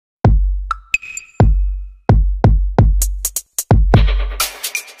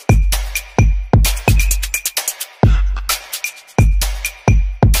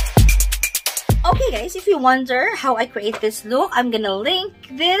you wonder how I create this look, I'm gonna link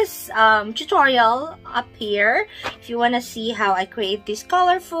this tutorial up here if you want to see how I create this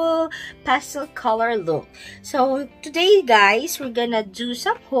colorful pastel color look. So today guys, we're gonna do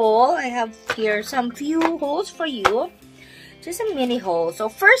some haul. I have here some few hauls for you, just a mini haul. So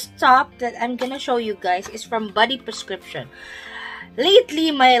first top that I'm gonna show you guys is from Body Prescription.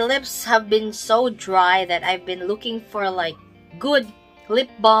 Lately my lips have been so dry that I've been looking for like good lip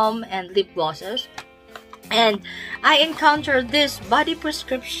balm and lip glosses, and I encountered this Body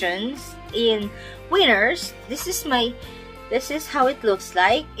Prescriptions in Winners. This is how it looks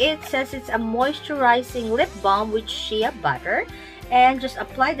like. It says it's a moisturizing lip balm with shea butter, and just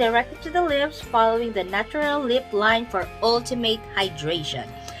apply directly to the lips following the natural lip line for ultimate hydration.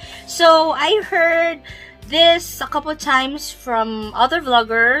 So I heard this a couple times from other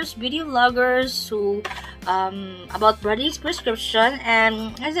vloggers, beauty vloggers who about Body Prescription,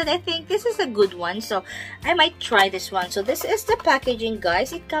 and I said I think this is a good one, so I might try this one. So this is the packaging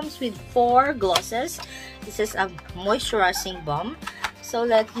guys. It comes with 4 glosses. This is a moisturizing balm. So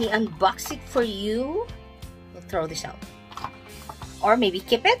let me unbox it for you. We'll throw this out, or maybe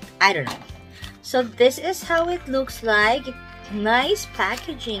keep it, I don't know. So this is how it looks like. Nice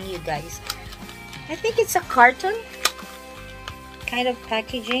packaging, you guys. I think it's a carton kind of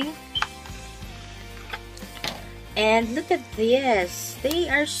packaging. And look at this. They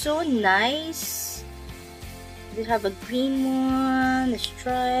are so nice. They have a green one, a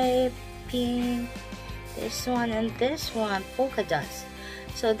stripe, pink, this one, and this one, polka dots.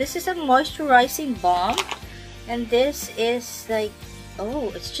 So this is a moisturizing balm, and this is like,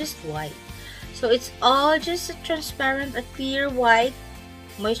 oh, it's just white. So it's all just a transparent, a clear white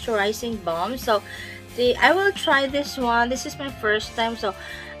moisturizing balm. So I will try this one. This is my first time, so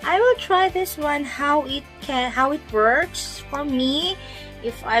I will try this one, how it works for me,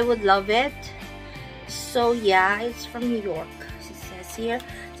 if I would love it. So yeah, it's from New York, it says here.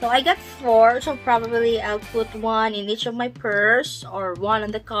 So I got 4, so probably I'll put 1 in each of my purse or 1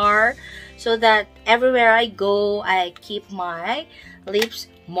 in the car, so that everywhere I go I keep my lips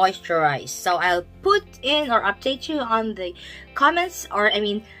moisturized. So I'll put in or update you on the comments, or I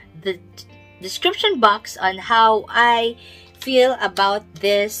mean the description box, on how I feel about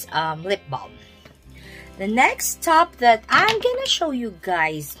this lip balm. The next top that I'm gonna show you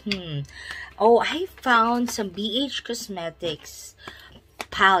guys, oh, I found some BH Cosmetics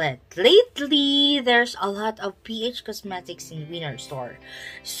palette. Lately there's a lot of BH Cosmetics in Winner store,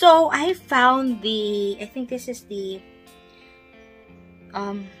 so I found the, I think this is the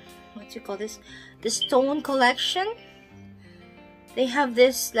what you call this, the Stone collection. They have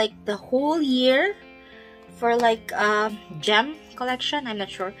this like the whole year for like gem collection, I'm not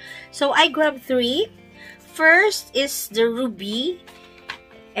sure. So I grabbed 3. First is the Ruby,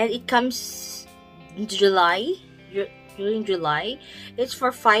 and it comes in July, during July. It's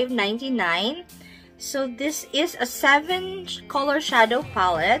for $5.99. So this is a 7 color shadow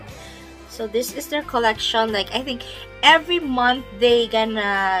palette. So this is their collection. Like I think every month they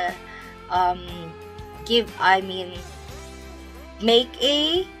gonna make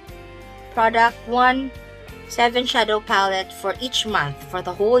a product, 7 shadow palette for each month for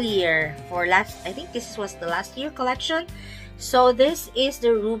the whole year. For last, I think this was the last year collection. So this is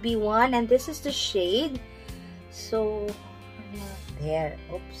the Ruby one, and this is the shade. So there,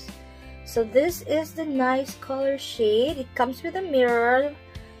 oops. So this is the nice color shade. It comes with a mirror,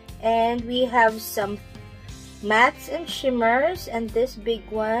 and we have some mattes and shimmers, and this big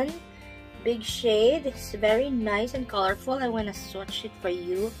one, big shade. It's very nice and colorful. I want to swatch it for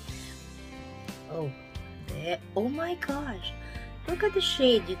you. Oh, there. Oh my gosh, look at the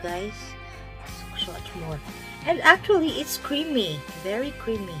shade, you guys. Let's swatch more. And actually it's creamy, very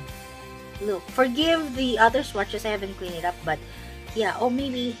creamy. Look, forgive the other swatches, I haven't cleaned it up, but yeah. Oh,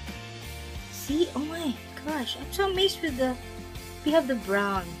 maybe see. Oh my gosh, I'm so amazed with the, we have the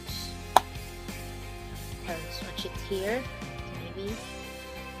browns. I'll swatch it here, maybe.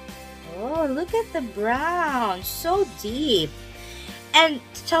 Oh, look at the brown, so deep. And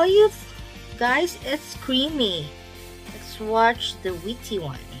to tell you guys, it's creamy. Let's watch the witty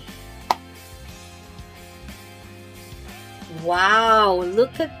one. Wow,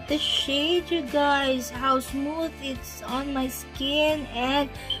 look at the shade, you guys. How smooth it's on my skin, and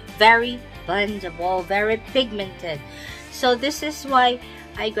very blendable, very pigmented. So this is why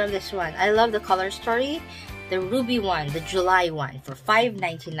I grabbed this one. I love the color story. The Ruby one, the July one, for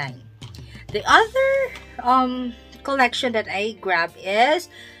 $5.99. The other collection that I grabbed is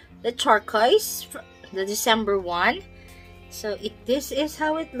the turquoise, the December one. So this is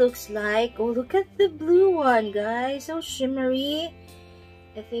how it looks like. Oh, look at the blue one, guys, so shimmery.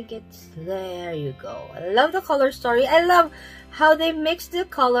 I think it's, there you go. I love the color story. I love how they mix the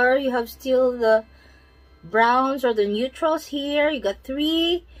color. You have still the browns or the neutrals here. You got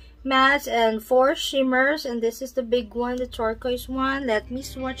 3 mattes and 4 shimmers, and this is the big one, the turquoise one. Let me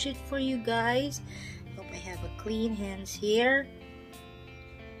swatch it for you guys. Hope I have a clean hands here.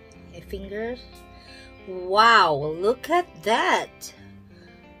 My fingers. Wow, look at that.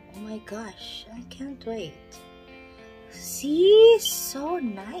 Oh my gosh, I can't wait. See, so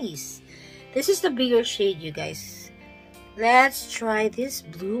nice. This is the bigger shade, you guys. Let's try this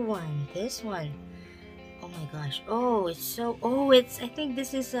blue one. This one. Oh my gosh. Oh, it's so, oh, it's, I think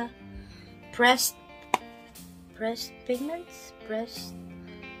this is a pressed pigments, pressed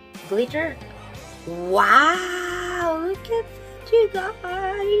glitter. Wow, look at that, you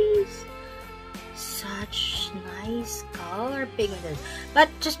guys. Such nice color pigments. But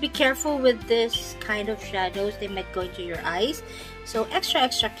just be careful with this kind of shadows. They might go into your eyes. So extra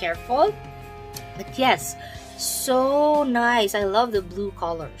careful. But yes, so nice. I love the blue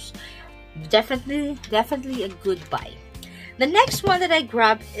colors. Definitely a good buy. The next one that I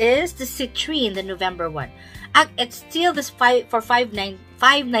grabbed is the Citrine, the November one. It's still this for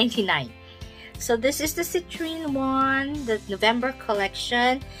 $5.99. So this is the Citrine one, the November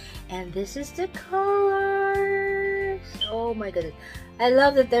collection, and this is the colors. Oh my goodness, I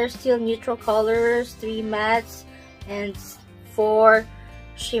love that there's still neutral colors, 3 mattes and 4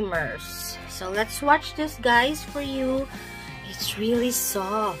 shimmers. So let's swatch this, guys, for you. It's really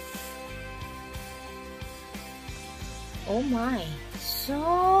soft. Oh my,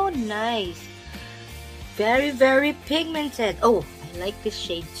 so nice. Very pigmented. Oh, I like this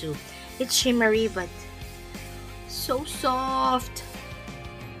shade too. It's shimmery but so soft.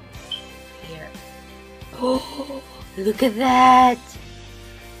 Here. Oh, look at that.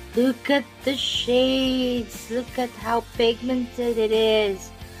 Look at the shades. Look at how pigmented it is.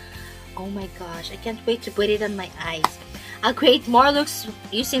 Oh my gosh, I can't wait to put it on my eyes. I'll create more looks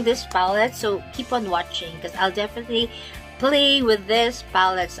using this palette, so keep on watching because I'll definitely play with this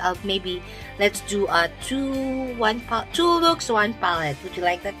palettes. Maybe let's do a 2 looks, 1 palette. Would you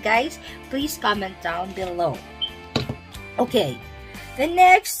like that, guys? Please comment down below. Okay, the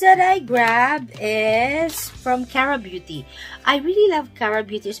next that I grab is from Cara Beauty. I really love Cara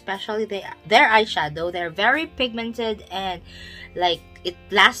Beauty, especially their eyeshadow. They're very pigmented and like it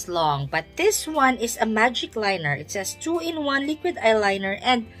lasts long. But this one is a magic liner. It says 2-in-1 liquid eyeliner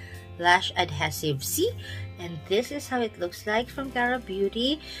and lash adhesive. See? And this is how it looks like from Cara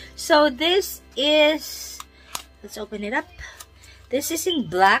Beauty. So this is, let's open it up. This is in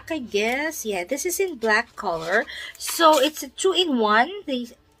black, I guess. Yeah, this is in black color. So it's a 2-in-1.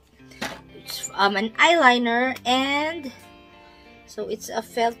 It's an eyeliner, and so it's a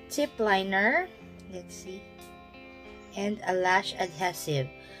felt tip liner. Let's see. And a lash adhesive.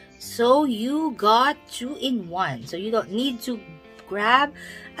 So you got 2-in-1. So you don't need to grab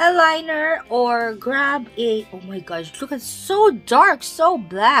a liner or grab a, oh my gosh, look, it's so dark, so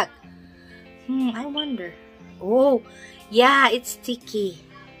black. I wonder. Oh yeah, it's sticky.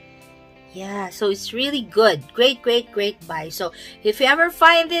 Yeah, so it's really good. Great buy. So if you ever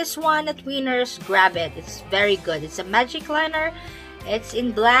find this one at Winners, grab it. It's very good. It's a magic liner. It's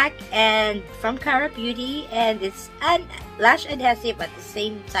in black and from Cara Beauty, and it's a lash adhesive at the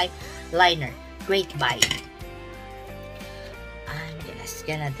same time liner. Great buy.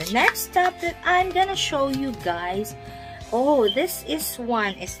 The next step that I'm gonna show you guys. Oh, this is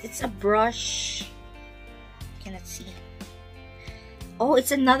one. It's a brush. Cannot see. Oh,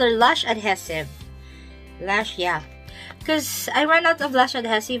 it's another lash adhesive. Yeah. Because I ran out of lash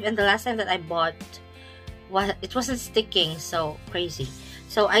adhesive, and the last time that I bought, it wasn't sticking. So crazy.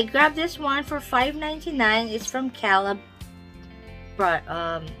 So I grabbed this one for $5.99. It's from Cala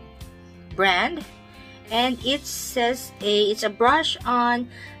brand. And it says it's a brush on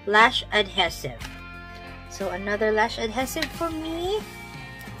lash adhesive. So another lash adhesive for me.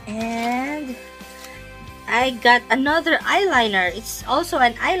 And I got another eyeliner. It's also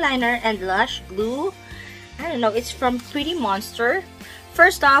an eyeliner and lash glue. I don't know, it's from Pretty Monster.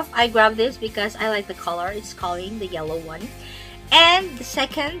 First off, I grabbed this because I like the color. It's calling the yellow one. And the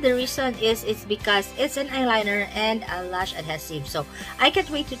second, the reason is it's because it's an eyeliner and a lash adhesive. So I can't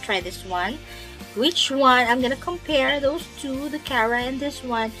wait to try this one. Which one? I'm gonna compare those two, the Cara and this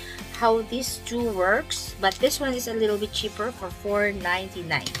one, how these two works. But this one is a little bit cheaper for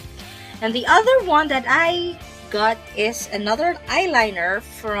 $4.99. And the other one that I got is another eyeliner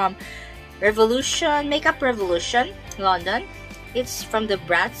from Makeup Revolution, London. It's from the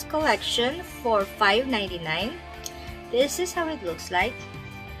Bratz collection for $5.99. This is how it looks like.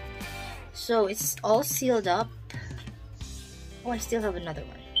 So it's all sealed up. Oh, I still have another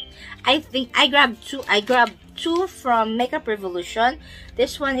one. I think I grabbed two from Makeup Revolution.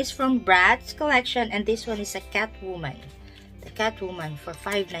 This one is from Bratz collection, and this one is a Catwoman. The Catwoman for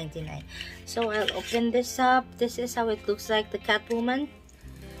 $5.99. So I'll open this up. This is how it looks like, the Catwoman.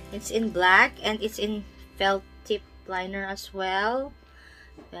 It's in black and it's in felt tip liner as well.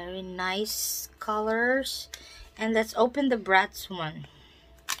 Very nice colors. And let's open the Bratz one.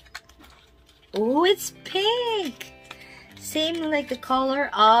 Oh, it's pink! Same like the color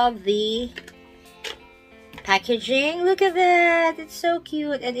of the packaging. Look at that! It's so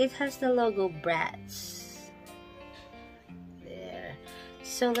cute, and it has the logo Bratz. There.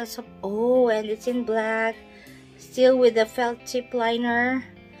 So let's hope. Oh, and it's in black. Still with the felt tip liner.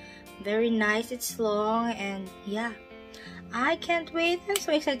 Very nice. It's long, and yeah. I can't wait. I'm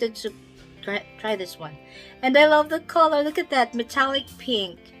so excited to try this one. And I love the color. Look at that, metallic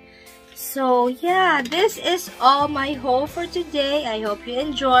pink. So yeah, this is all my haul for today. I hope you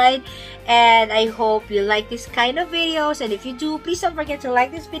enjoyed, and I hope you like this kind of videos. And if you do, please don't forget to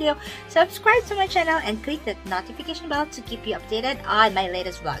like this video, subscribe to my channel, and click that notification bell to keep you updated on my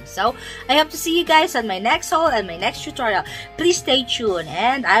latest vlog. So I hope to see you guys on my next haul and my next tutorial. Please stay tuned,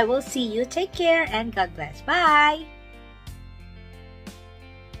 and I will see you. Take care, and God bless. Bye!